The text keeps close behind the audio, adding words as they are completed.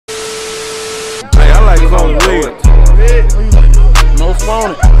was on the wheel. No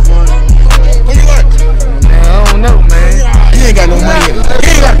phone. What you like? Man, I don't know, man. He ain't got no money.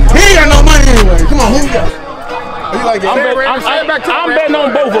 He ain't got no money anyway. Come on, who you got? Who you like? I'm betting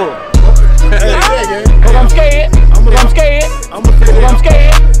on both of them. Hey, Cause I'm scared. I'm scared. I'm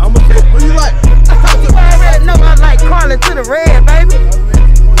scared. who you like? You already know I like Karlie to the red, baby.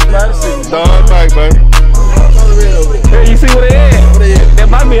 Dog back, baby. Hey, you see what they at? That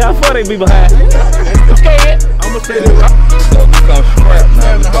might be how far they be behind. I'm scared. So we come scrap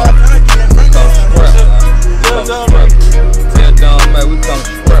now. We come scrap. Tell Don man we come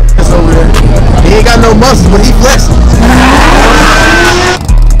scrap. That's over there. He ain't got no muscles, but he flexing.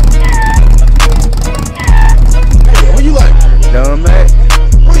 Who you like? Dumb man.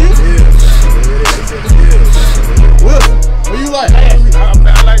 Who you? Wilson. Who you like? I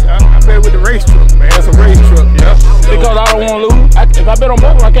bet with the race truck, man. That's a race truck, yeah. Because I don't want to lose. If I bet on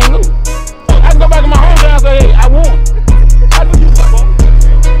both, I can't lose. I can go back to my hometown and say, hey, I won.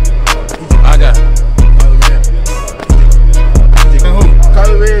 I got it.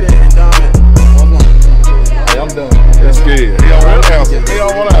 Karlie Red and Don Man. Hey, I'm done. That's good. He on one house. He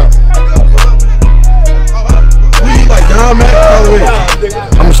on one house. Who you like, Don Man or Karlie Red?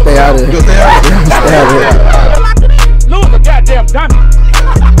 I'm going to stay out of it. You gonna stay out of it? I'm going to stay out of it. Lose a goddamn dummy.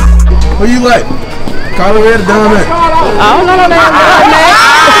 Who you like? Karlie Red or Don Man? I don't know no damn man.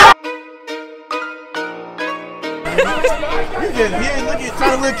 He ain't looking,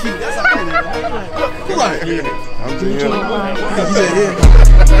 trying to look cute. That's all right, man. Who like? I'm just here. He said, yeah.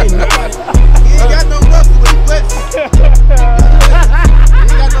 He ain't got no muscle, but he flexing. He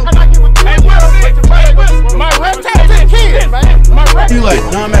ain't got no muscle. Hey, my rep tap to the kids, man. My rep. You like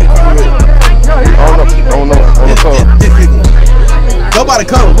Don Man, Karlie Red? I don't know. Go by the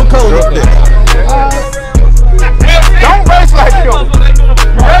color. What color is that? Don't race like you.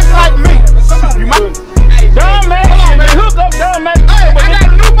 Race like me. You might. Dumb man, hook up, dumb man. Hey, I got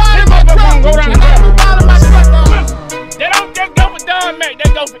a new body in my truck. Go down the they don't just go for dumb man.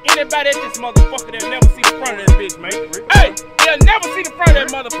 They go for anybody at this motherfucker. They'll never see the front of that bitch, man. Hey, they'll never see the front of that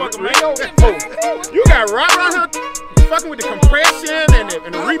motherfucker, man. You got right around here fucking with the compression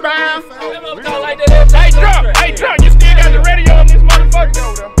and the rebound. Hey, truck, you still got the radio on this motherfucker?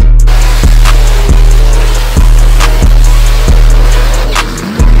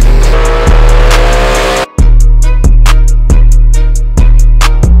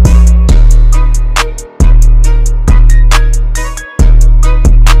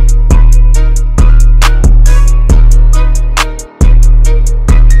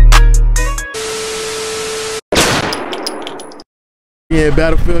 Yeah,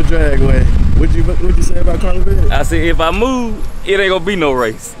 Battlefield Dragway. What'd you say about Karlie Red? I said if I move, it ain't gonna be no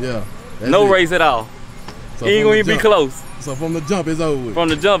race. Yeah. No race at all. So He ain't gonna even be close. So from the jump, it's over with. From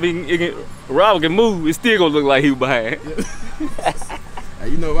the jump, Robert can move. It still gonna look like he was behind. Hey,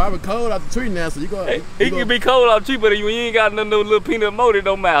 you know, Robert cold out the tree now, so you go. He can be cold out cheap, but if you ain't got no little peanut motor, it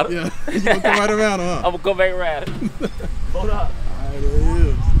don't matter. Yeah, you gonna come right around, huh? I'm gonna come back around it. Hold up. All right, there it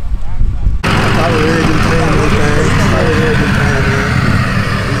is. Karlie Red just playing this thing. Karlie Red just playing this.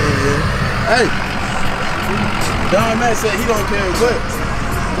 Hey, Don Man said he don't care what.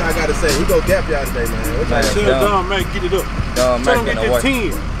 I gotta say, he go gap y'all today, man. Tell Don Man get it up. Don Tell him Man get this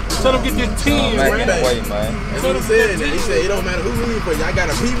 10. Tell him get this 10, man. man. That's what he said. He said it don't matter who we need for you. I got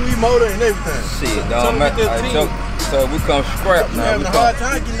a PV motor and everything. Shit, Don Man. So we come scrap now. We having a hard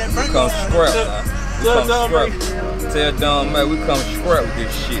time getting that burn. Come scrap now. Come scrap. Tell Don Man we come scrap with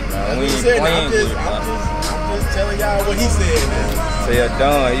this shit, man. We ain't playing with it, man. I'm just telling y'all what he said, man. Tell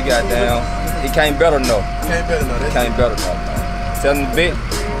Don, he got down. He can't better know. Can't better know. He can't better know, man. Tell him to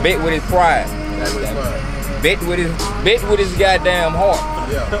bet with his pride. Bet with his goddamn heart.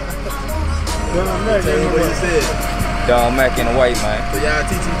 Yeah. Tell him what he said. Don Mac in the way, man. So y'all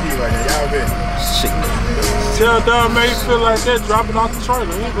TTP right now. Y'all ready? Shit. Tell Don Man feel like that dropping off the trailer.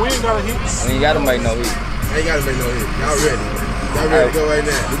 We ain't gotta hit. We ain't gotta make no hit. Ain't gotta make no hit. Y'all ready? Y'all ready to go right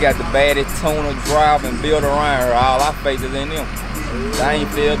now? We got the baddest tuner drive and build around her. All our faith is in them. I ain't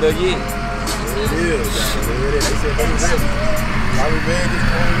failed her yet. It is, guys. They said they ready. Karlie Red just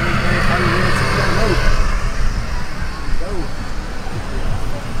playing with this thing. Karlie Red took that note.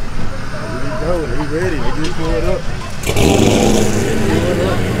 He ready. They just pull it up.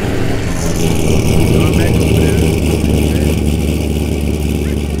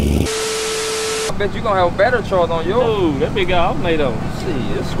 I bet you gonna have a better choice on yours. Ooh, that big guy I made on.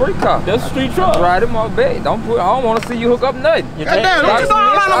 Shit, it's a street car. That's a street truck. Ride him on bed. I don't want to see you hook up nothing. Goddamn, don't you know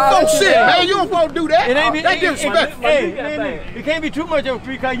all them folks shit, man? You don't supposed to do that. It ain't That's disrespectful. Hey, it can't be too much of a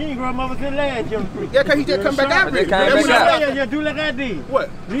street car. You ain't grab motherfucker in the last year. Yeah, cause he just come back out here. Yeah, do like I did. What?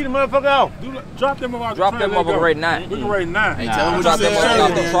 Leave the motherfucker off. Drop them off. Drop that motherfucker right now. We can right now. Hey, tell him Drop that motherfucker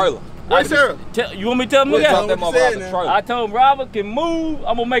off the trailer. Right, sir. You want me to tell him? Drop that motherfucker off the trailer. I told him Robert can move.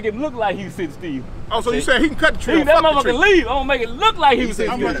 I'm gonna make it look like he was sitting still. Oh, so you saying he can cut the tree? That motherfucker leave. I'm gonna make it look like he was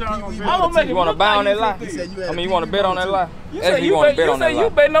sitting still. I'm gonna make it. You want to buy on that lie? I mean, you want to bet on that lie? You say you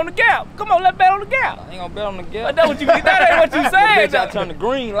betting on the gap. Come on, let's bet on the gap. I ain't gonna bet on the gap. But that ain't what you said. Bitch, I turn the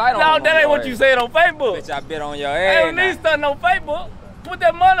green light on. No, that ain't what you said on Facebook. Bitch, I bet on your Hey, ass. don't need something on Facebook. Put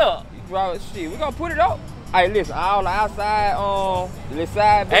that money up. Shit, we gonna put it up. Hey, listen, all the outside, the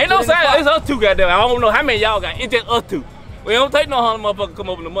side. Ain't no side. It's us two, goddamn. I don't know how many y'all got. It's just us two. We don't take no 100 motherfucker come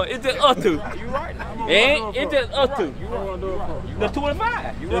over the money. It's just us two. You right now. It's just us two. You want to do it for? The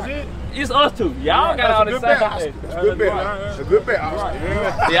 25. You right. It's us two. Y'all got all the side. That's a good bet. That's a good bet.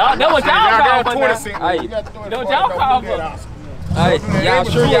 Yeah, that's what y'all call for now. Hey, that's what y'all call for. Hey, y'all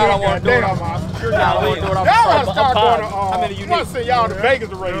sure y'all don't want to do it? Y'all don't want to do it off the Y'all trailer. start going How many you I want to send y'all to Vegas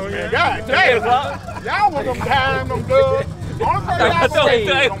to race, man. God damn. Y'all want them time, them good. I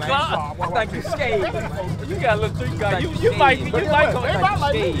think you scared. You got a little street guy. You might go.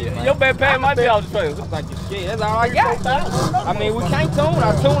 Your bad pad might be out the trailer. I think you scared. That's all I got. I mean, we can't tune.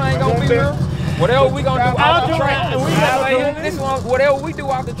 Our tune ain't gonna be here. Whatever we gonna do off the trailer. Whatever we do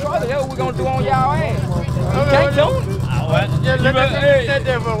off the trailer, whatever we gonna do on y'all ass. You can't tune. Just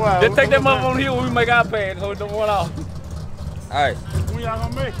take that motherfucker on here when we make our pad so it don't run off. Alright. When y'all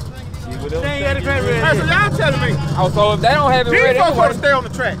gonna make it? They ain't got the track ready. Hey, so y'all telling me. Oh, so if they don't have it ready, These folks want to stay on the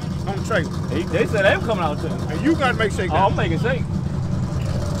track, on the trailer. They said they were coming out too. And you gotta make shake. Oh, I'm making shake.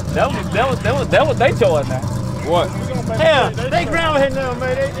 That was they choice now. What? Hell, they ground here now,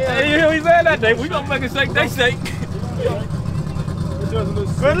 man. Hey, you hear what he said that day? We gonna make it shake. They shake.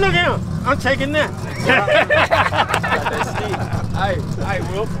 But look at him. I'm taking that. Hey,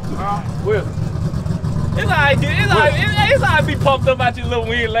 Will. It's alright, it's alright be pumped up about your little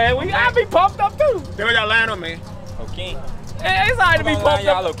weird last week. I be pumped up too. They got y'all line on, man. Okay. It's alright to be pumped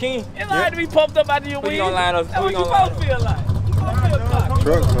up. Okay. It's alright to be pumped up about your weird. Gonna line us. That's what you supposed to feel like. You supposed to feel like.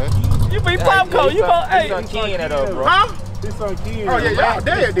 Truck, man. You be popcorn. You supposed, hey. Huh? Oh yeah, y'all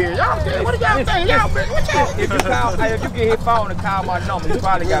dead then. Y'all dead. What do y'all think? Y'all been, what y'all? If you get hit phone and call my number, you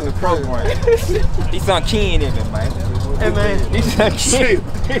probably got me programmed. He's on Ken in it, man. Hey, man. He's on Ken.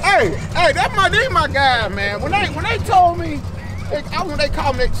 Hey, that's my guy, man. When they told me, when they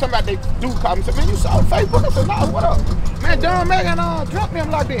called me, somebody they do call me, said, man, you saw Facebook? I said, no, what up? Man, Don Megan, drop me, I'm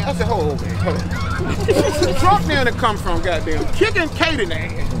locked in. I said, hold on. Drop me to come from, goddamn, kicking Katie in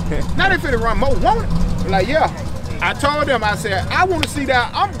ass. Now they finna run more, won't it? Like, yeah. I told them, I said, I want to see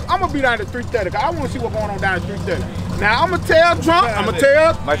that. I'm gonna be down at 3:30 because I want to see what's going on down at 3:30. Now I'm gonna tell Trump, I'm gonna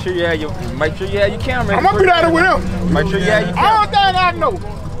tell. Make sure you have your camera. I'm gonna be down there with him. Make sure you have your camera. All thing I know,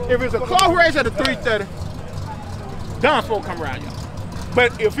 if it's a close race at the 3:30, Don's supposed to come around y'all.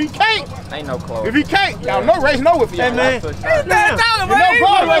 But if he can't, ain't no close. If he can't, y'all no race no with y'all. Hey, man. No close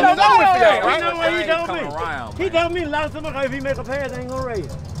race no with y'all, right? You know what he told me? He told me last time if he make a pass, I ain't gonna race.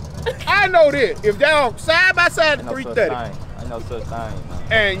 I know this. If y'all side by side at 3:30, I know such thing, man.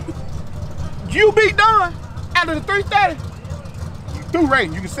 And you beat Don after the 3:30, you through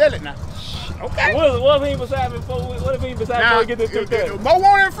race. You can sell it now. Okay. What if he beside me before? What if he beside me before we get to 3:30? Mo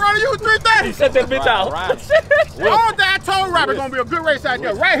one in front of you, 3:30. He shut that bitch out. The only thing I told Robert, it's gonna be a good race out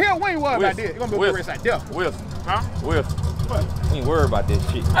there. Right here, we ain't worried about this. It's gonna be a good race out there. Wilson. Huh? Wilson. What? We ain't worried about this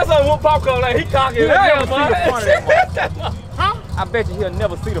shit. That's like one popcorn, like he cocking. Huh? I bet you he'll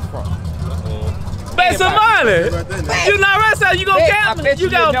never see the front. Bet some money. You not right, you gonna cap me. You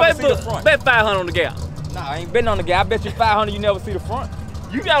got on Facebook. Bet 500 on the gap. Nah, I ain't betting on the gap. I bet you 500 you never see the front.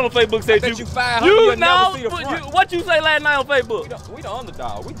 You got on Facebook say you 500 you never see the front. What you say last night on Facebook? We the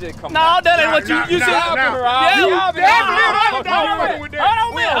underdog. We just come. No, that ain't what you said.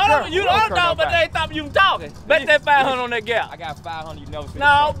 Hold on. You the underdog, but they thought you was talking. Bet that 500 on that gap. I got 500 you never see the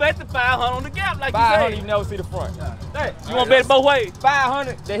front. No, bet the 500 on the gap like you said. 500 you never see the front. You want to bet it both ways?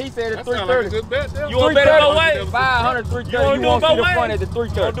 500 that he said at 3:30. You want to bet it both ways? 500 3:30. You want to see the front at the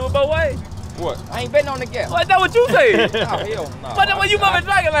 3:30. You want to do it both ways? What? I ain't betting on the gap. What? That's what you said. Oh, hell no. But then when you mother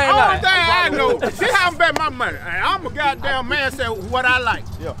dragon last Only night. thing I know, see how I'm betting my money. I'm a goddamn man, say what I like.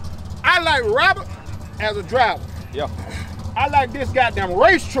 Yeah. I like Robert as a driver. Yeah. I like this goddamn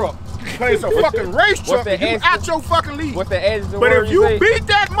race truck. Because it's a fucking race truck. You out your fucking leave. What's the adjective But word if you said? beat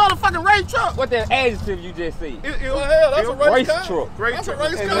that motherfucking race truck, What the adjective you just said? hell, That's a Race car. truck. Race truck.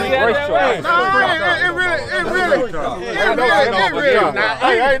 Race truck. No, it really.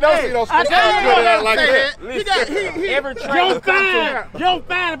 I ain't never seen no stick good at like that. Every trailer Your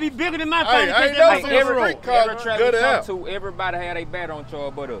fan to be bigger than my fan. I ain't never seen a every street car trailer good come at. to, everybody had a battery on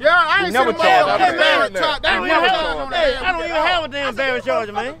charge but us. Yeah, I ain't seen never a charged motherfucking that. battery truck. I don't even have a damn battery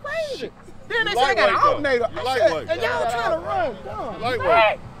charger, man. Then they say I got an alternator. You lightweight. And y'all trying to run dumb.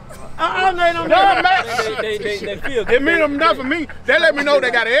 Lightweight. I'm not on Dumb, that. man. They feel It mean enough for me. They let me know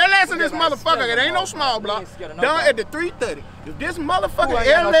they got an LS in this motherfucker. It ain't no small block. Done at the 330. If this motherfucker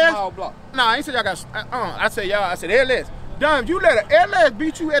LS. Nah, I ain't say y'all got. I said y'all. I said LS. Done. If you let an LS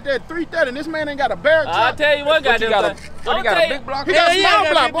beat you at that 330, and this man ain't got a barrel I'll truck. tell you what, What you got goddamn. a, you got a big block? He got a Yeah, small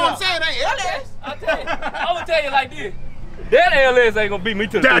yeah, block. big Boy, I'm block. saying it ain't LS. I'll tell you. I'm gonna tell you like this. That LS ain't gonna beat me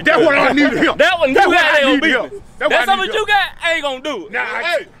to the That's what I need to hear. That one you That's what got I ain't need to gonna hear. beat me. That's what That's I something need to you got ain't gonna do it. Nah,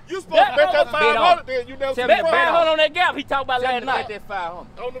 Hey, you supposed to bet that 500 then. You never seen Bet the 500 on that gap he talked about last night. that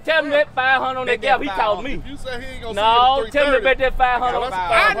 500. Tell me that 500 on that gap he talked me. You said he ain't gonna No, see tell me you about that 500.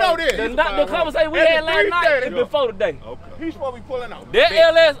 I know this. The conversation we had last night is before today. He's supposed to be pulling out. That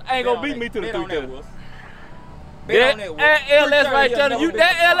LS ain't gonna beat me to the 330. That LS right there,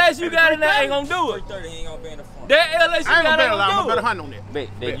 that LS you got in there ain't gonna do it. 330 ain't gonna be in the front. That LS you I ain't got gonna bet a ain't lot. I'm gonna gonna bet do it. 100 on that.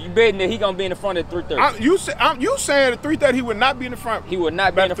 Bet. You betting that he gonna be in the front at 330. You saying at 330 he would not be in the front? He would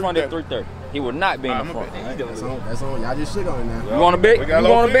not be in the front at 330. He would not be in the front. That's on. Y'all just shit on it now. You wanna bet? You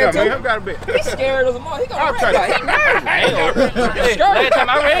wanna bet Man, too? I got a bet. He's scared as a mother. He gonna I'll red try light. to- He nervous. I ain't gonna. Hey, last time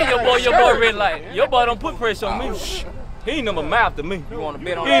I read your boy red light. Your boy don't put pressure on me. He ain't number mouth to me. You wanna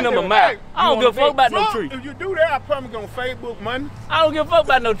bet on He ain't number mouth. I don't give a fuck about no Bro, tree. if you do that, I promise on Facebook money. I don't give a fuck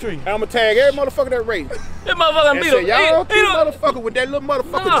about no tree. And I'm gonna tag every motherfucker that race. This motherfucker And beat say, him. y'all two He don't- motherfucker with that little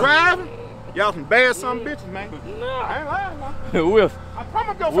motherfucker Nah. driving. Y'all some bad son bitches, man. I ain't lying, man. Wolf. I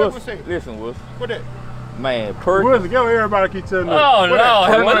promise your Wolf. Facebook say. Listen, Wolf. What that? Man, Perk. Wilson, give everybody keep telling me. Oh, Lord. that?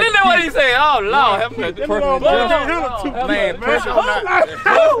 Have Listen to what he say. Oh, Lord. Have mercy. Man, Man,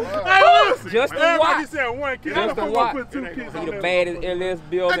 just the everybody watch. said one kid. Just I'm the gonna watch. put 2 kids He on the there. baddest LS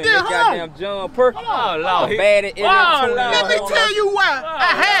builder in And then, that hold on. goddamn John Perk. Oh, Lord. The baddest Oh, LS tuner. Let me tell you why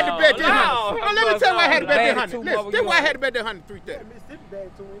I had to bet that Lord. 100. Now, let me tell you why I had to bet that Bad 100. too, Listen, this is why I had to bet that 100 330.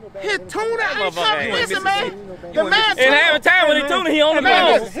 His tuner ain't something. Listen, man. The man. And every time when he tune it, he on the Man,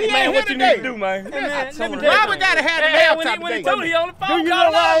 phone. listen, he Man, ain't what here you need to today. do, man? Robert gotta have the Hey, when laptop he today. tune it, he on the phone. Do you Call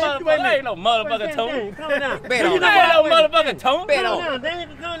know why? him out, motherfucker. Ain't no motherfucking tune. Calm down. Bet Ain't on no that. motherfucking tune. Bet Calm on. down. Damn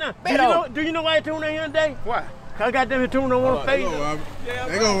it, calm down. Bet on. Do you know why he tuned in here today? Why? Cause I got them tuned on one face.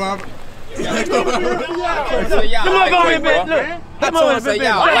 They go, Robert. So y'all Come on, go lightweight, ahead, bro. look. I Come on, tune us say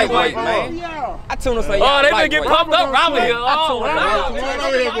y'all lightweight, man. man. I tune us say y'all Oh, they been lightweight. get pumped up. Robert here. I Oh, tune us say y'all Come on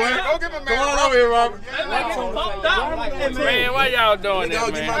over here, boy. Go get my man. Come on over here, Robert. pumped up. Man, why y'all doing Go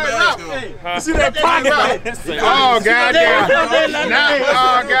that, get my man? mask on. You see that pocket? Oh, goddamn.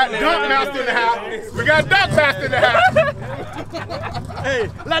 Now, got Dunk Master in the house. We got Dunk Master in the house. Hey,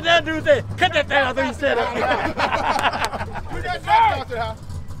 like that dude say, cut that thing out there, he said it. We got Dunk Master in the house.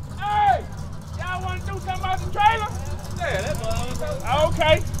 Hey, y'all want to do something about the trailer? Yeah, that's what I was talking.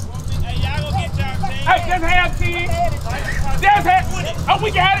 Okay. Hey, y'all gonna get y'all team. Hey, just have 10. Just have. Oh, we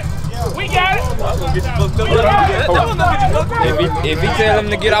got it. We got it. If he tell him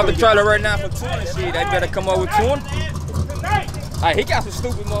to get out the trailer right now for 20 shit, they better come up with 20. Hey, he got some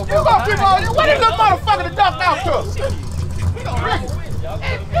stupid You gonna motherfuckers. keep on. What is this motherfucker to dunk out to? Hey, we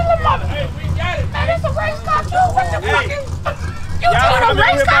got it. Man, it's a race car too. What the fuck is... You Y'all doing come a in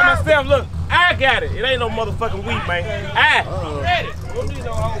race here by car? myself. Look, I got it. It ain't no motherfucking weed, man. I'm ready.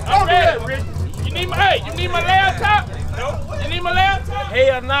 I'm ready, Rick. You need my, hey, you need my laptop? No. You need my laptop?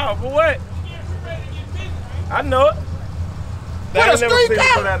 Hell no. For what? I know it. They ain't never seen me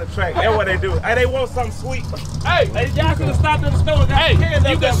go down the track. That's what they do. Hey, they want something sweet. Hey, y'all could have stopped in the store. Hey,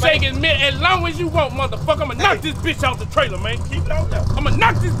 you can shake it as long as you want, motherfucker. I'ma knock this bitch off the trailer, man. Keep it on there. I'ma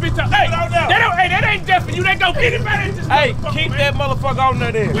knock this bitch out. Hey, that ain't just for you. They go get it better. Hey, keep that motherfucker on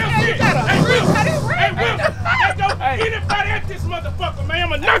there then. Hey, Will, let's go anybody at this motherfucker, man.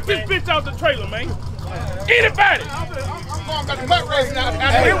 I'ma knock this bitch off the trailer, man. Anybody. I'm going back to mud race now.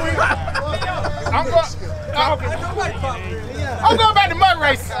 I'm going back to mud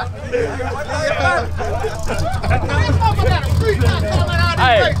race.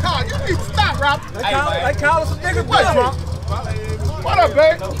 Hey. You need to stop, Rob. They call us some niggas What, bluff. Trump? What up,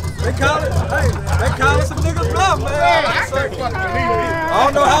 babe? They call us some niggas bluff, man. I can't fucking believe it. I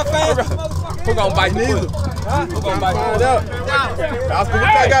don't know how fast this motherfucker Who gonna bite the bullet? Who gonna bite the bullet? I'll see what I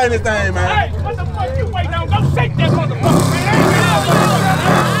got in this thing, man. Hey, what the fuck you waiting on? Go shake that motherfucker, man.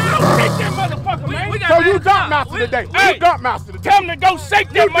 Go shake that motherfucker, man. So you dunk master today. Hey, You dump master today. tell him to go shake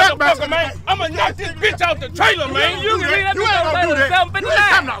that dump motherfucker, master man. today. I'ma knock this bitch out the trailer, man. You ain't gonna do that. You ain't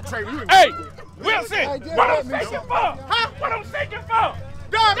coming out trailer. You ain't Hey, gonna do that. Wilson, what I'm shaking for? Huh? What I'm shaking for?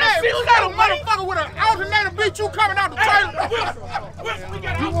 Dog, man, shit you got a settled, man. motherfucker with an alternator beat you coming out the trailer. Wilson, we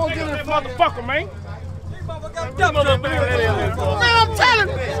got you won't get that motherfucker, man. Man, I'm telling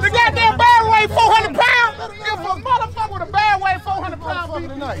you, the goddamn bag weigh 400 pounds. If a motherfucker with a bag weigh 400 pounds beat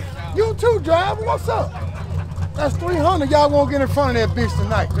tonight. You too, driver. What's up? That's 300. Y'all won't get in front of that bitch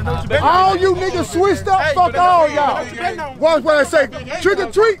tonight. All you niggas switched up. Fuck all y'all. Watch what I say. Trick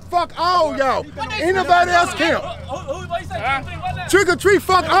or treat. Fuck all y'all. Anybody else camp. Trick or treat.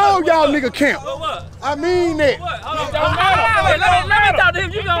 Fuck all y'all nigga camp. I mean that. Let me talk to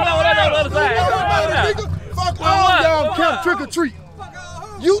him. You gonna know what that on the other side. Fuck all y'all camp trick or treat.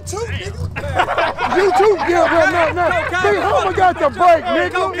 You too, nigga. You too, yeah, no. Big Hummer got the break,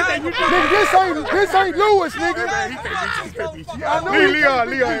 nigga. Nigga, this ain't Lewis, nigga. I know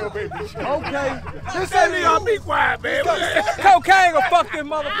Leon ain't gonna beat you. Okay. This ain't Leon, be quiet, man. Cocaine gonna fuck this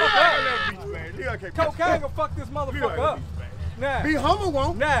motherfucker up. Cocaine gonna fuck this motherfucker up. Nah. Big Hummer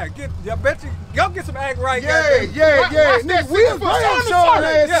won't. Nah, I bet you go get some act right. Yeah. Nigga, we'll Show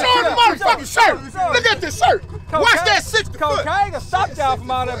the motherfucking shirt. Look at this shirt. Watch that 60 foot. Cocaine gonna stop y'all from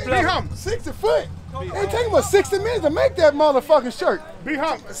all that Big blood. Hummer. 60 foot. It take him 60 minutes to make that motherfucking shirt. Big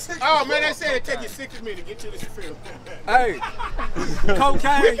Hummer. Oh man, they said it take you 60 minutes to get you this film. Hey,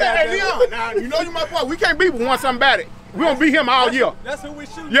 cocaine. Hey Leon, now you know you my boy. We can't beat with one something about it. We gonna beat him all year. That's who we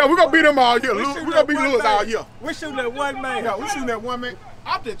shooting. Yeah, we gonna beat him all year. We gonna beat Lewis all year. We shooting at one man. Yeah, we shooting at one man.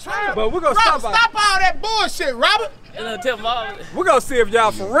 Off the trailer. But we're gonna stop all that bullshit, Robert. We're gonna see if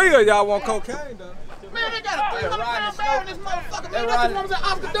y'all for real y'all want cocaine though. Man, they got a 300 pound bag in this motherfucker. Man, that's the one that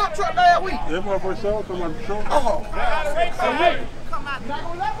off the dump truck last week. That motherfucker showed somebody show.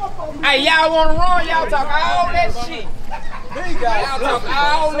 Hey, y'all wanna run? Y'all talk all that shit. Y'all talk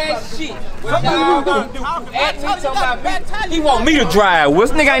all that shit. What y'all gonna do? Ask me talking about me. He want me to drive.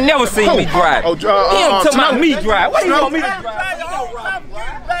 This nigga ain't never seen me drive. He don't talk about me drive. What do you want me to drive?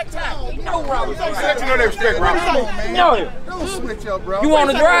 No Robert. You know they respect Robert. No. Don't switch up, bro. You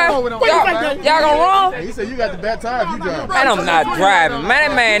wanna drive? Y'all gonna run? He said you got the bad tire if you drive. Man, I'm not driving. Man,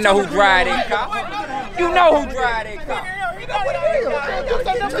 that man know who drive that car. You know who drive that car. You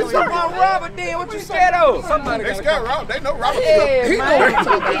talking about Robert then? What you scared of? They scared Robert. They know Robert. Yeah,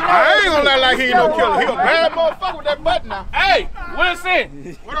 I ain't gonna lie like he ain't no killer. He a bad motherfucker with that button now. Hey,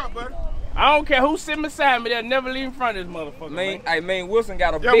 Wilson. What up, buddy? I don't care who sitting beside me, they'll never leave in front of this motherfucker. Man, Wilson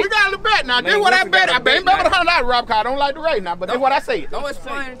got a Yeah, we got a little bet now. This what I bet. I bet better than $100 Rob car. I don't like the race now, but that's what I said. Don't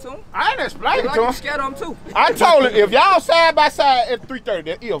explain it to him. I ain't explaining Like to you him. scared of him too. I told him if y'all side by side at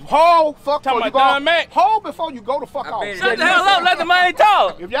 3:30, if hold fuck before you go, hold before you go the fuck off. Shut the hell up, let the man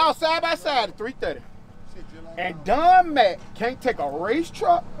talk. If y'all side by side at 3:30, and Don Mac can't take a race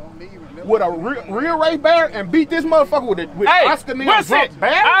truck with a real race bear and beat this motherfucker with Oscar Neal drunk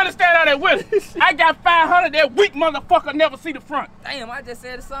bear. I understand how that will. I got 500. That weak motherfucker never see the front. Damn, I just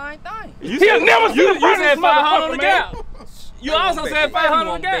said the same thing. He'll never see the front. You said 500 on the gap. You also said 500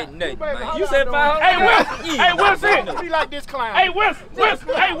 on the gap. You said 500. Hey Wilson. Hey Wilson. Be like this clown. Hey Wilson.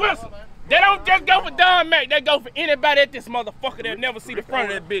 Hey Wilson. They don't just go for Don Mac. They go for anybody at this motherfucker. They'll never see the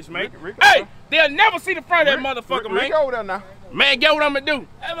front of that bitch, man. Hey, they'll never see the front of that motherfucker, man. Rick over there now. Man, get what I'm gonna do.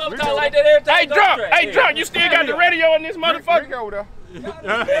 That motherfucker talk like that every time. Hey, drunk. You still got the radio in this motherfucker? Rick over there.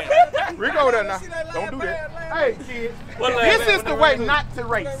 Rick over there now. Don't do that. Hey, kid. This is the way not to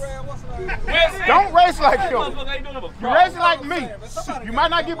race. Don't race like him. You race like me. You might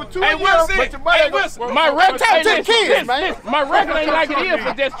not give a 2 years, but your buddy my record talk to the kids, man. My record ain't like it is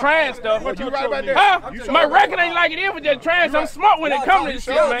for just trying stuff. You right about that. Huh? My record ain't like it is for just trying stuff. I'm smart when it comes to this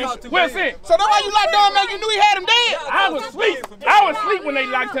shit, man. Wilson. So that's why you like Don Mac? You knew he had him dead. I was asleep. I was asleep when they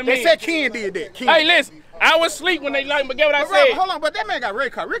locked him in. They said Ken did that. Ken. Hey, listen. I was asleep when they locked him, but get what I said. Hold on, but that man got a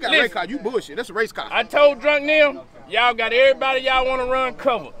race car. Rick got a race car. You bullshit. That's a race car. I told Drunk Neil, y'all got everybody y'all want to run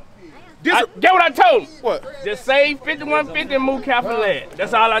cover. Get what I told him? What? Just save 5150 and move cow for lad.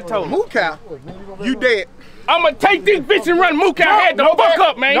 That's all I told him. Move cow? You dead. I'm gonna take this bitch and run Mook out head the fuck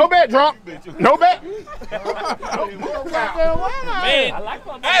up, man. No bet, drunk. No bet. Man.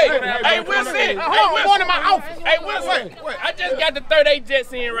 Hey, Wilson. One in my office. Hey, Wilson. I just got the 38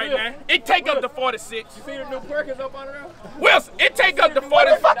 Jets in right now. It take up to 46. You see the new Perkins up on there? Wilson, it take up to 46. What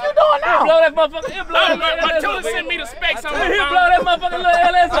the fuck you doing now? Blow that motherfucker. My tutor sent me the specs on my phone. He'll blow that motherfucker little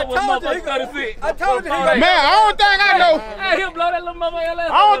LS up with motherfucker 36. I told you. Man, I don't think I know. Hey, he'll blow that little motherfucker LS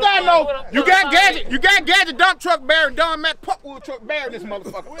up. I don't think I know. You got Gadget. You got Gadget dump truck bear and Don Mac Pupwood truck bear in this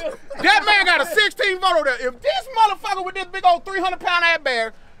motherfucker. That man got a 16 motor there. If this motherfucker with this big old 300-pound ass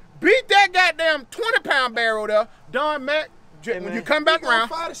bear beat that goddamn 20-pound barrel there. Don Mac, when you come back around.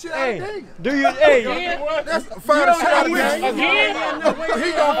 Do you? Hey, That's fire the shit out of Again?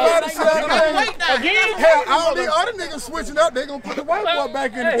 He gonna fire the shit out of Again? Hell, all these other niggas switching up, they gonna put the white boy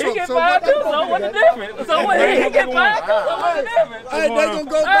back in the truck. He get fired too, so what's the difference? So what? He get fired too, so what's the difference? Hey, they gonna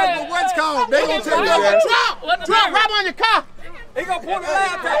go back with what's called. They gonna take that. Drop right on your car. he gonna pull the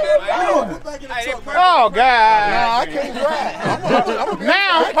laptop. Put back in the truck. Oh, God. Nah, I can't drive.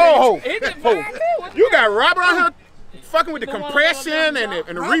 Now, ho. You got Robert out here fucking with the compression and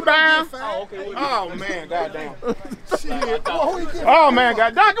the rebound. Oh, man, goddamn. Oh, man,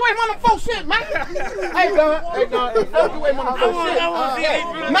 goddamn. Get away from them folks shit, man. Hey, Don. Get away from them folks shit.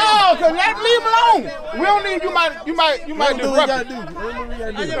 No, cause leave him alone. We don't need you might disrupt it.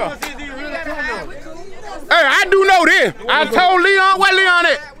 Hey, I do know this. I told Leon, where Leon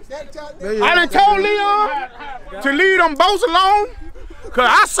at? I done told Leon to leave them boats alone. Cause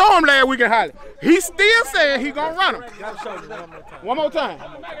I saw him last week in Holly. He still saying he gonna run them. One more time.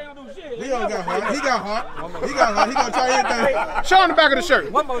 Leon got hot. He got hot. He got hot. He gonna try everything. Show him the back of the shirt.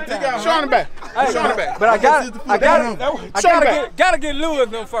 One more time. Show him the back. Show him the back. But I gotta get Lewis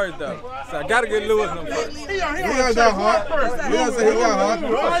them first though. So I gotta get Lewis them first. Leon got hot. Leon said he got hot.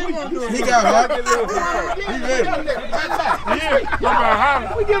 He got hot. He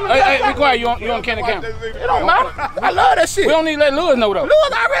ready. Hey, be quiet. You on Candy Camp. It don't matter. I love that shit. We don't need to let Lewis know though.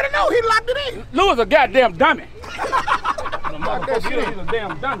 Lewis already know. He locked it in. Lewis a goddamn dummy. That shit. He's a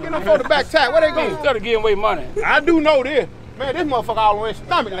damn dummy. Get him for the back tag. Where they going? Instead of giving away money. I do know this. Man, this motherfucker all the way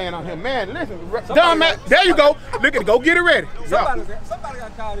stomach laying on him. Man, listen. Dumb man. There you go. Look at it. Go get it ready. Somebody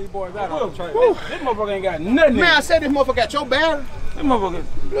gotta call these boys out on the train. This motherfucker ain't got nothing. Man, I said this motherfucker got your battery. This motherfucker.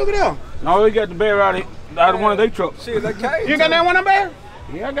 Look at them. No, he got the bear out of one of their trucks. Shit, that cage. You ain't got that one of them battery?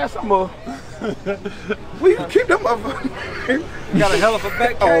 Yeah, I got some more. We can keep them motherfuckers. Got a hell of a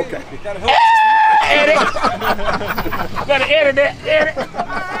back cage. Oh, okay. Got a hell of Edit. Gotta edit that. Edit.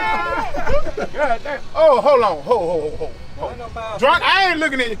 God damn. Oh, hold on. Hold. Drunk, I ain't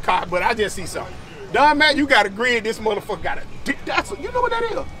looking in your car, but I just see something. Dumb man, you got a grid. This motherfucker got a dick. You know what that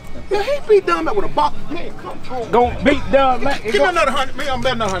is? Yeah, he beat Dumb man with a box. Man, come on. Don't beat Dumb man. Give me another 100. Man, I'm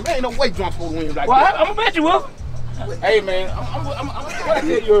betting another 100. Man, ain't no way Drunk supposed to win like Well, that. I'm gonna bet you will. Hey man, what I tell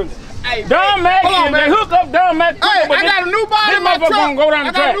you earlier? Hey, Dumb man, hold on, man. they hook up Dumb man. Hey, I got a new ball in my truck. Go down the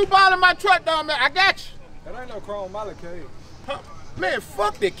I got a new ball in my truck, Dumb man. I got you. That ain't no chrome molly cage. Huh. Man,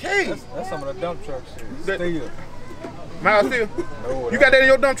 fuck the cage. That's some of the dump truck shit. Steel. Man, steel. No, You got that in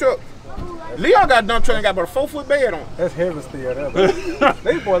your dump truck? Leon got a dump truck and got about a 4-foot bed on. That's heavy steel.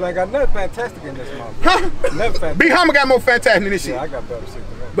 These boys ain't got nothing fantastic in this month. Huh? Nothing fantastic. B Hummer got more fantastic than this shit. Yeah, I got better shit than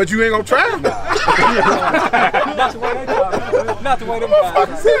that. But you ain't gonna try? Not the way they talk. Not the way them guys talk.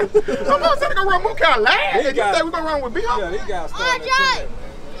 I'm not saying gonna run Mook out last. You think we gonna run with B Hummer? Yeah, these guys starting that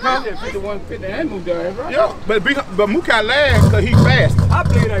Huh? 5150 and moved down, right? Yeah, but Mook out last because he fast. I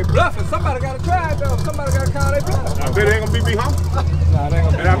believe they bluffing. Somebody gotta try it though. Somebody gotta call their bluff. I bet it ain't gonna be B Hummer. Nah, they ain't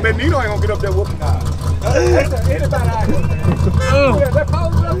gonna be. And I bet Nino ain't gonna get up there whooping. Anybody out here. Yeah, they're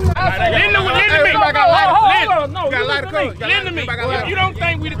posing up here. Listen to me. Listen to me. If you don't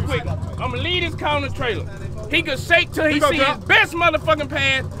think we the quick, I'm gonna leave this car on the trailer. He could shake till he see his best motherfucking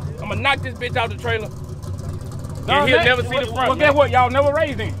pass. I'm gonna knock this bitch out the trailer. And he'll never see the front. Well, guess what? Y'all never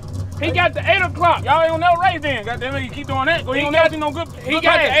raised him. He got to 8 o'clock. Y'all ain't gonna never raise him. Goddamn it, you keep doing that. He ain't gonna see no good. He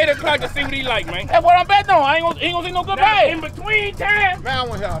got to 8 o'clock to see what he like, man. That's what I'm betting on. He ain't gonna see no good bag. In between time, Man, I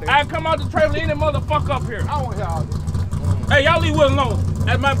want to hear all this. I come out the trailer any motherfucker up here. I want to hear all this. Hey, y'all leave Will alone.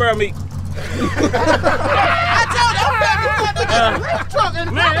 That's my bear meat. I told you, I'm back truck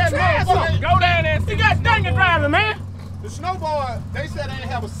and Man, that motherfucker. Go down there and see that stinking driver, man. The snowboard, they said they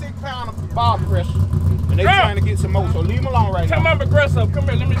have a 6 pound of ball pressure. And they trying to get some more, so leave them alone right now. Come up, aggressive. Come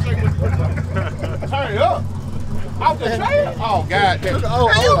here, let me show you what's Turn it up. Out the trailer? Oh, God. Hey,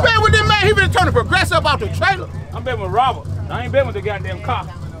 you been with this man, he been turning progressive out the trailer. I'm betting with Robert. I ain't betting with the goddamn car.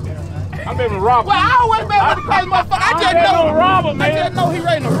 I'm betting with Robert. Well, I always been with the crazy motherfucker. I just know Robert, man. I just know he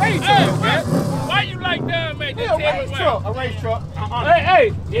raising a race truck, man. Why you like that, man? He a race truck. A race truck.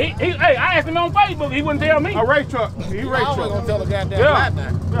 Hey, I asked him on Facebook. He wouldn't tell me. A race truck. He race truck. gonna tell a goddamn lie now.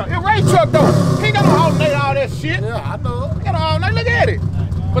 Yeah, a race truck though. He got to alternate all that shit. Yeah, I know. He got to alternate. Look at it.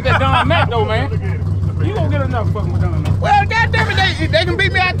 But that Don Mac though, man. You gonna get enough fucking with Don Mac. Well, goddamn it, they can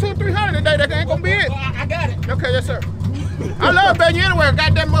beat me out 200-300 today. That ain't gonna be it. I got it. Okay, yes sir. I love betting you anywhere.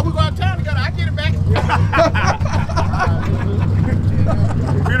 Goddamn it, we go out of town together. I get it back.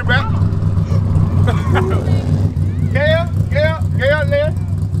 Get it back. Gail, Lynn.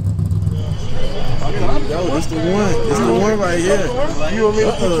 Yo, this the one. This the one right here. You want me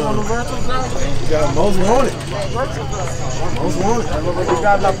to put you on the virtual now? got most wanted. Most wanted. You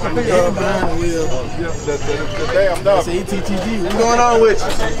got enough to be behind the wheel. The damn dog. That's ETTG. What's going on with you?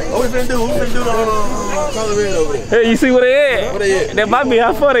 What we finna do? We finna do the color red over there. Hey, you see what they at? What they at? That might be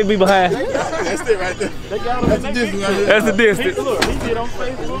how far they be behind. That's it right there. That's the distance right there. That's the distance. Look, he did on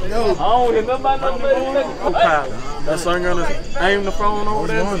Facebook. Yo. I don't remember nothing. That son gonna aim the phone over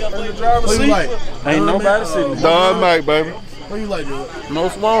there in the driver's Who you seat. like? Ain't nobody sitting. Don Mac, baby. Who you like, dude?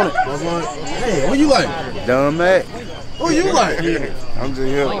 Most wanted. Most wanted. Hey, who you like? Don Mac. Who you like? I'm just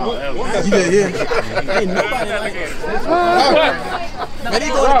here. You just here. Ain't nobody like it. Man, he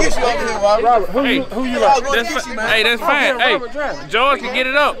gonna get you over here, Robert. Who you like? Hey, that's fine. Hey, George can get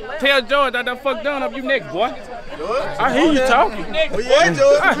it up. Tell George that fuck done up. You next, boy. I hear you talking. Where you at,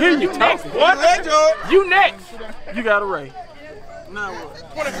 George? I hear you talking. Where you at, George? You next. You got a ray.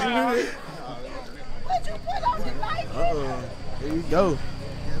 Here you go.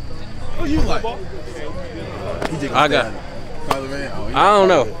 Who you like? I got it. Karlie Red. Oh, I don't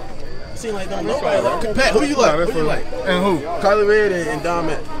know. seem like don't nobody like. Pat, who you like? Who you like? And who? Karlie Red and Don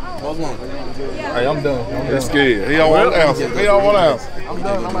Matt. Most one. Hey, I'm done. He's scared. He don't want to answer. He don't want to answer. I'm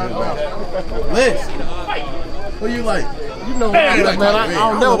done. I'm out of bounds. Liz, who you like? You know, man, I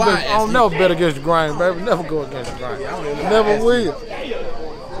don't never bet against the grind, baby. Never go against the grind. Never will.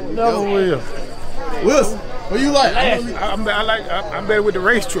 Never will. Wilson, who you like? I'm better with the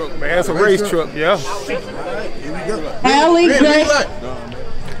race truck, man. It's a race truck, yeah. Here we go. Allie, Randy, who you like?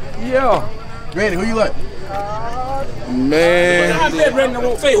 Yeah. Randy, who you like? Man. I bet Brandon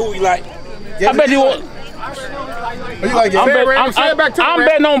won't say who he like. Yeah, I bet he won't. Who you like? I'm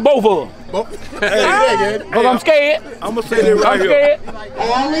betting on both of them. Hey, Because I'm scared. I'm going to say that right here.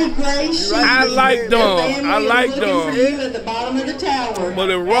 Allie, Grace, I like them. I like them. at the bottom of the tower. But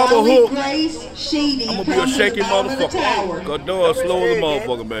the rubber hook, Grace, Sheedy, I'm going to be a shaky motherfucker. Because Noah slow as a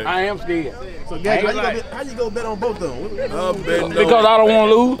motherfucker, man. I am scared. So, Gage, how you go bet on both of them? I'm betting Because I don't want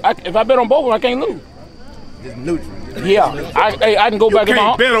to lose. If I bet on both of them, I can't lose. Just neutral. Yeah, I can go back to my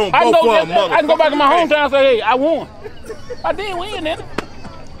home. bet on both of them, I can go back to my hometown and say, hey, I won. I did win, then.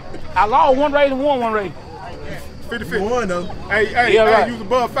 I lost one race and won one race. 50-50. One though. Hey, Yeah, right. you was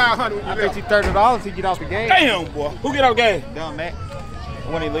above 500 when you left. you $30 to get off the game. Damn, boy. Who get out gas? Done that.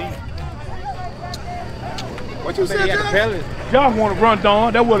 When he leave. What you said, Josh? Josh want to run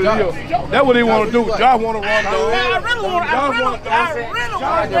Don. That's what it is. That's what he want to do. Josh want to run Don. I really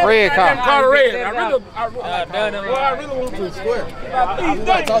want The red car. Karlie Red. I really want to square.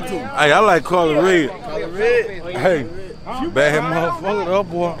 Talk to him. Hey, I like Karlie Red. Karlie Red. Hey, bad him motherfucker up,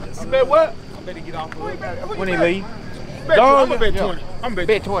 boy. I bet what? When he leave. Don, I'm going to bet 20. I'm bet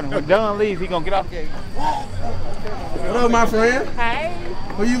Bet 20. When Dunn leaves, he gonna get off the game. What up, my friend? Hey.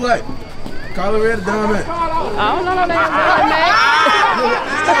 Who you like? Karlie Red or Don Matt? I don't know no damn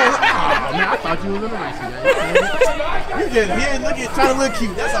Oh, man, I thought you was in the race, man. You just here looking, trying to look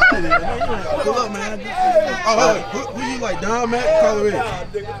cute. That's all it is. Good luck, man. Oh, who you like, Don Matt or Karlie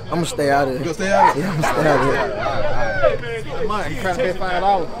Red? I'm gonna stay out of You it. gonna stay out of it? I'm gonna stay out of it. He trying to bet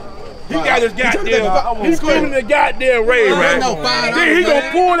 $5. He got his goddamn, he's screaming the goddamn raid, right? No, $5. Then he gonna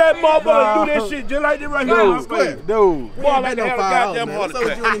pull that motherfucker and do that shit just like this right here. Dude. Boy, like no that $5, goddamn man. heart So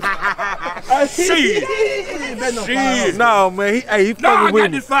what attack. Shit. you bet no Shit. $5. No, man, he No, I fucking got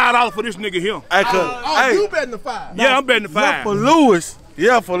with me. this $5 for this nigga here. Oh, you betting the $5? Yeah, I'm betting the Yeah, $5. for Lewis.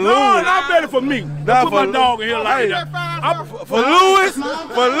 Yeah, for Lewis. No, I'm betting for me. Nah, Put my for- dog in here like Hey. that. For Lewis.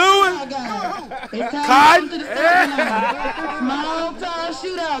 For Lewis. Cotton. Small time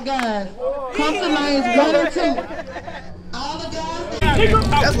shootout, guys. Come to lanes 1 and 2. All the guys.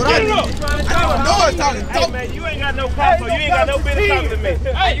 That's what I do. I know it's talking. Hey, man, you ain't got no car, so you ain't got no business talking to me.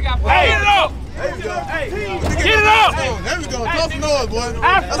 Hey, you got get it up. There we go. Get it up. There we go. Close the noise, boy.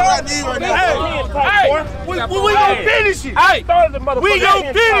 That's what I need right now. Hey, we gonna finish it. Hey, we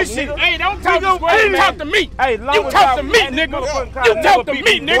gonna finish it. Hey, don't talk to me. Hey, you talk to me, nigga. You talk to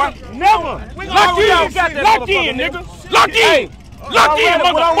me, nigga. Never. Lock in, nigga. Lock in. Lock in,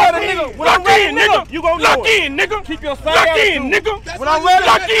 motherfucker. Lock in, nigga. You gonna lock in, nigga. Keep your lock in, nigga. When I'm ready,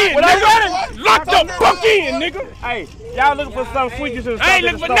 lock in, nigga. Lock the fuck in, nigga. Hey, y'all looking for some sweetness and stuff. I ain't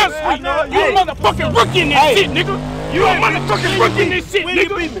looking for nothing sweet. You a motherfucking rookie in this shit, nigga. You a motherfucking rookie in this shit,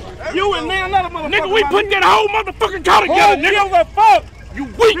 nigga. You and me another motherfucker. Nigga, we put that whole motherfucking car together, nigga. Fuck. You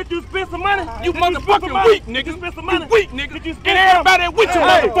weak. Did you spend some money? You motherfucking weak, nigga. You spend some money? You weak, nigga. Did you spend and everybody that with you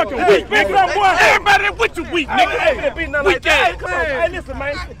motherfucking weak, nigga. Everybody that with you weak, nigga. Hey, weak ass. Hey, listen,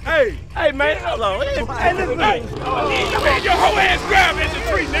 man. Hey, man. Hold on. Hey, listen, man. I'ma leave you and your whole ass drive at the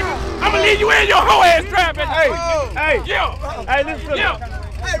tree, nigga. I'ma leave you and your whole ass drive at the tree. Hey, yeah. Hey, listen to me.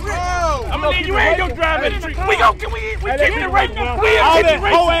 I'm gonna leave you and your drive at the tree. We keeping it racing.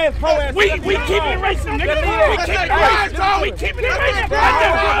 We keeping it racing, nigga. We keeping it racing.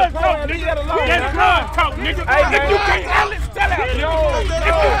 That's blood talk, nigga. If you can't handle it, sell out. If you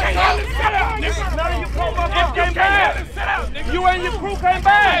can't handle it, sell out, nigga. None of you motherfuckers can't handle it, sell out, nigga. You and your crew can't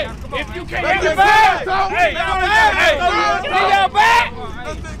buy. If you can't handle it, hey, y'all back?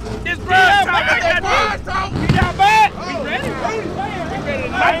 This blood talk, I got this. Y'all back? We ready?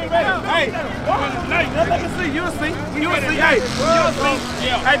 Hey, let me see. You'll see. Hey,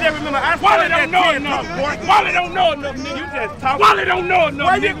 just remember, I Wally don't know enough, boy. Wally don't know enough, nigga. You just talk. Wally don't know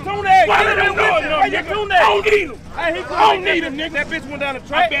enough, nigga. Wally don't know enough, nigga. I don't need him. I don't need him, nigga. That bitch went down the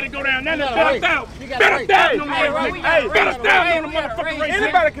track. I better go down there. Better down. Better down on the motherfucking race. Better down on the motherfucking race.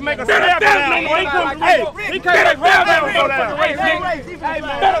 Anybody can make a step down on the race. Hey, he can't make a down on the race,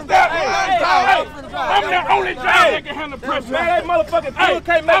 nigga. Better down. I'm the only driver that can handle pressure. That motherfucking dude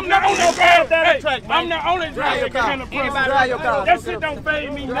can't make. I'm the only driver down the track. I'm the only driver that can handle pressure. That shit don't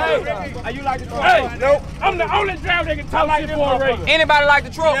fade me. Hey, you like the truck? Hey, no. I'm the only driver that can talk like this for a race. Anybody like the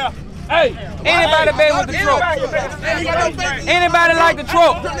truck? Yeah. Hey, anybody bet with the truck? Anybody like the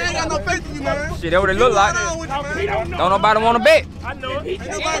truck? They ain't got no faith in you, man. Shit, that what it look like. Don't nobody want to bet. I know it. He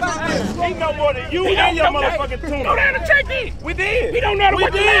know more than you and your motherfucking tune. Go down and check in. We did. He don't know how to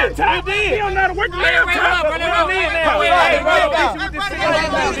work the laptop. We did. He don't know how to work the laptop. We did now.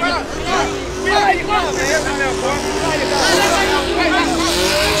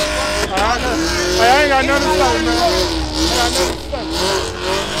 I ain't got nothing to say, man. I got nothing to say.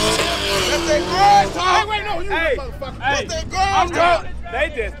 That's that Grudge talk. Hey, wait, no, you motherfucker. That's that Grudge talk. They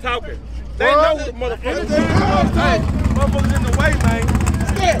just talking. They know the motherfuckers. Hey, motherfuckers in the way, man.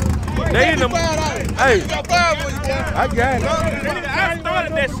 They in the Hey, I got it. I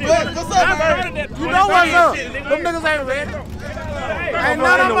started that shit. What's up, man? You know what's up? Them niggas ain't ready. Ain't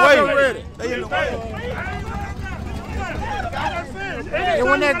none of them ready. They in the way. And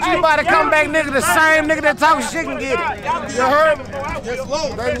when that G-body come back, nigga, the same nigga that talk shit can get it. You heard me? That's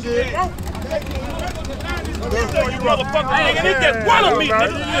low. They can get it. You motherfucker, nigga, he just wanted me,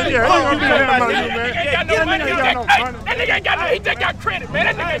 nigga. That nigga ain't got no, he just got credit, man.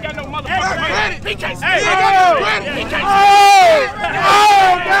 That nigga ain't got no motherfucking credit. He can't say he can't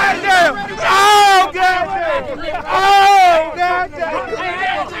Oh, goddamn. Oh, goddamn. Oh, goddamn.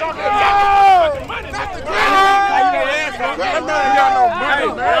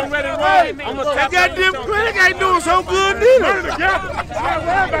 I'm ready to ride. I'm gonna take that damn credit. Ain't doing so good neither.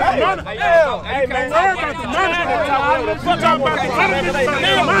 Hey, man, worry about the money. Talk about the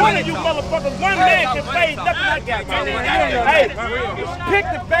money. You motherfuckers, one man can pay nothing like that. Hey, pick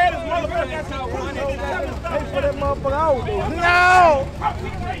the baddest motherfucker. Pay for that motherfucker out there. No! I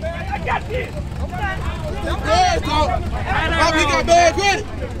got this. He got bad credit.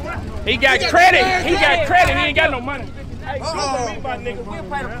 He got credit. He got credit. He ain't got no money. Hey, come with me, my nigga.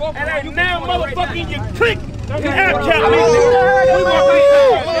 And you now motherfucking you click. You have cap me. We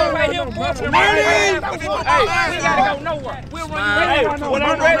gotta go nowhere. We'll run you. Hey, when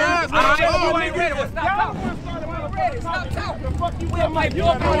I'm ready, stop talking. We'll play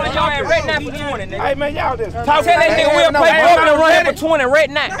Brooklyn and run y'all at right now for 20, nigga. Hey, man, y'all just talk. Tell that nigga we'll play Brooklyn and run here for 20 right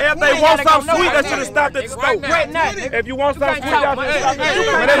now. If they want something sweet, they should have stopped at the store. Right now. If you want something sweet, y'all should have stopped at the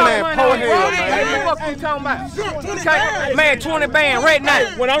store. Man, that man poor hell, man. What you talking about? Man, 20 band right now.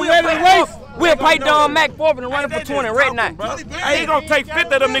 When I'm ready to race, we'll play Don Mac Forfeit and run it for 20 right now. I ain't gonna take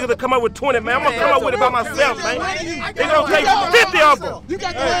 50 of them niggas to come up with 20, man. I'm gonna come up with it by myself, man. They gonna take 50 of them. You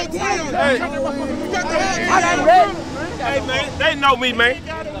got the whole team. Hey, you got the whole team. Hey, man, they know me, man.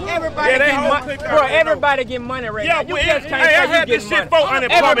 Everybody getting money. Bro, everybody getting money right now. You just can't say you getting money.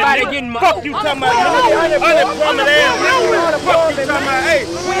 Everybody getting money. Fuck you talking about, unemployment ass niggas. Fuck you talking about, hey.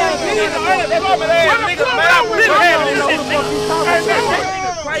 We ain't these unemployment ass niggas, man. I've been having this shit, nigga.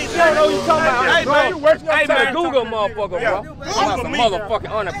 You don't know what you talking about. Hey, man, hey, man, Google motherfucker, bro. I'm some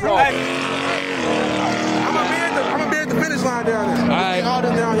motherfucking unemployed. I'm gonna be at the finish line down there. All right. All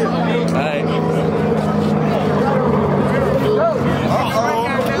them down here. All right.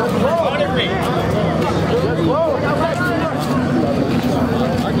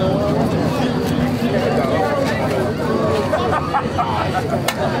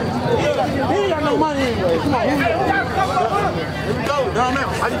 He ain't got no money anyway. Come on. Here we go. Down there.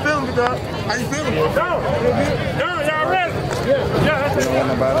 How you feeling, dog? How you feeling? Down, y'all ready? Yeah, that's it.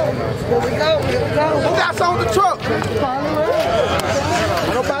 Here we go. Who got some of the truck?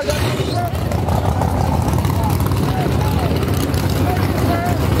 Nobody got.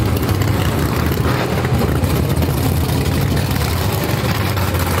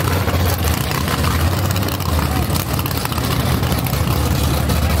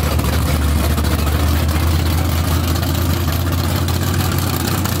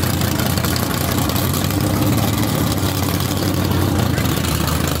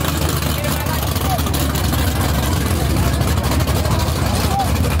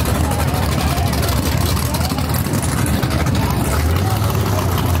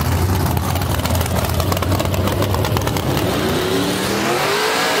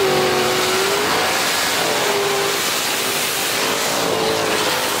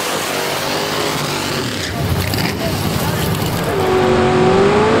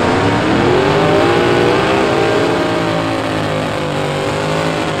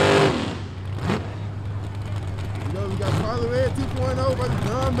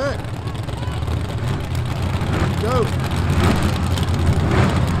 back. Go.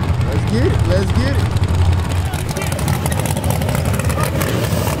 Let's get it. Let's get it.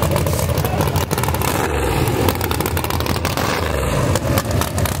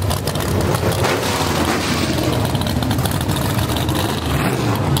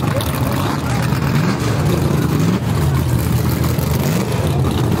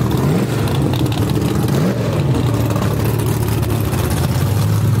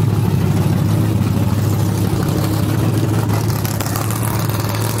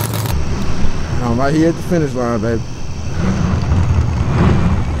 I'm right here at the finish line, baby.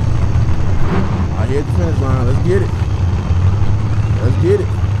 Right here at the finish line. Let's get it. Let's get it.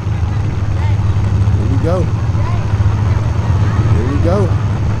 Here we go. Here we go.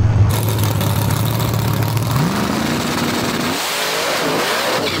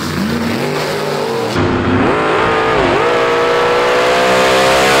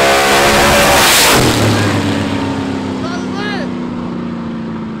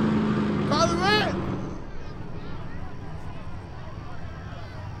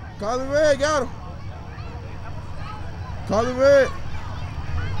 Karlie Red got him. Karlie Red.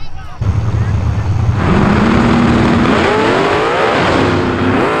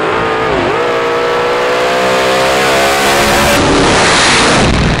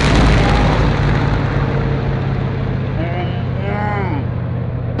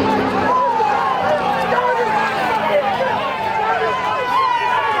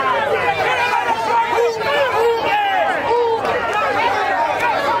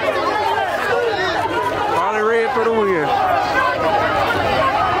 For the win.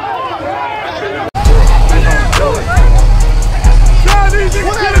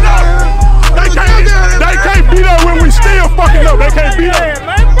 They can't beat us when we still fucking up. They can't beat us.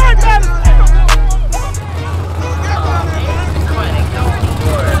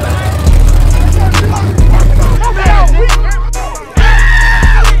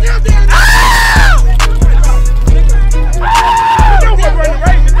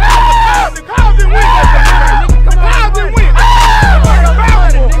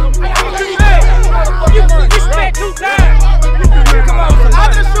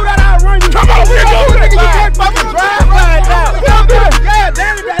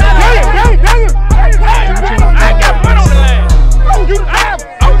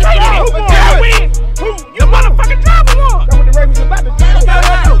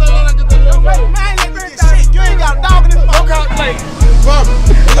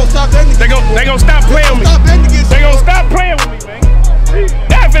 They gonna stop playing with me. They gonna stop playing with me, man.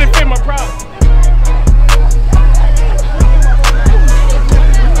 That finna fit my problem.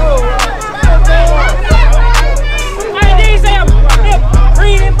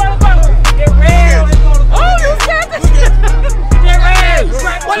 Oh, you said this.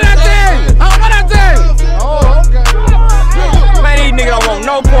 What did I tell you? What did I tell you? Oh, okay. Man, these niggas don't want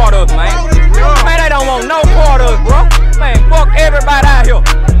no part of us, man. Man, they don't want no part of us, bro. Man, fuck everybody out here.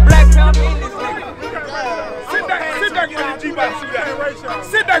 Black Panther in this nigga. Sit back and watch this G-body shoot out.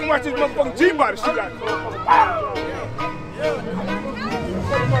 Sit back and watch this motherfucking G-body shoot out.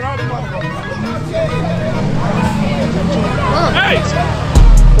 Hey!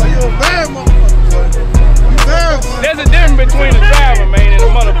 Well, you a bad motherfucker. You bad, boy. There's a difference between a driver, man, and a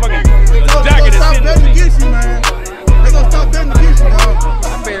motherfucking jockey that's sitting betting against you, man. They gonna stop betting against you, dog.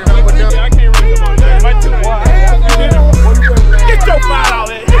 I can't really come on there. My two wide. Get your $5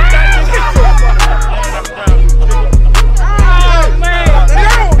 in.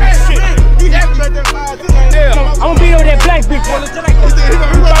 I'm gonna beat on that black bitch. I'm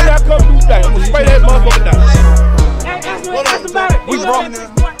gonna spray that motherfucker down.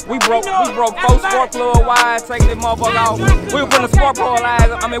 We broke 4 spark plug wires, taking that motherfucker off. We were putting the spark plug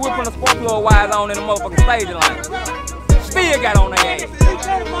wires, we were putting the spark plug wires on in the motherfucking staging line. Still got on their ass.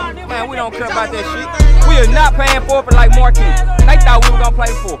 Man, we don't care about that shit. We are not paying forfeit like Marquin. They thought we were gonna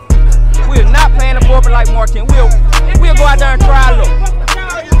play for. We are not paying the forfeit like Marquin. We'll go out there and try a look.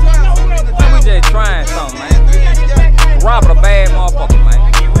 Man, we just trying something, man. Robert a bad motherfucker, man.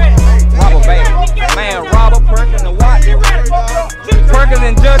 Robert bad. Man, Robert, Perkins, and Watt. Perkins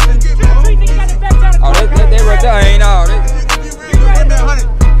and Justin. Oh, they right there ain't all this.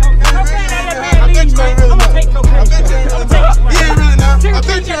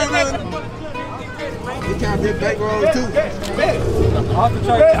 He can't be back roll too. Off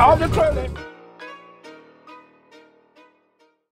the trailer.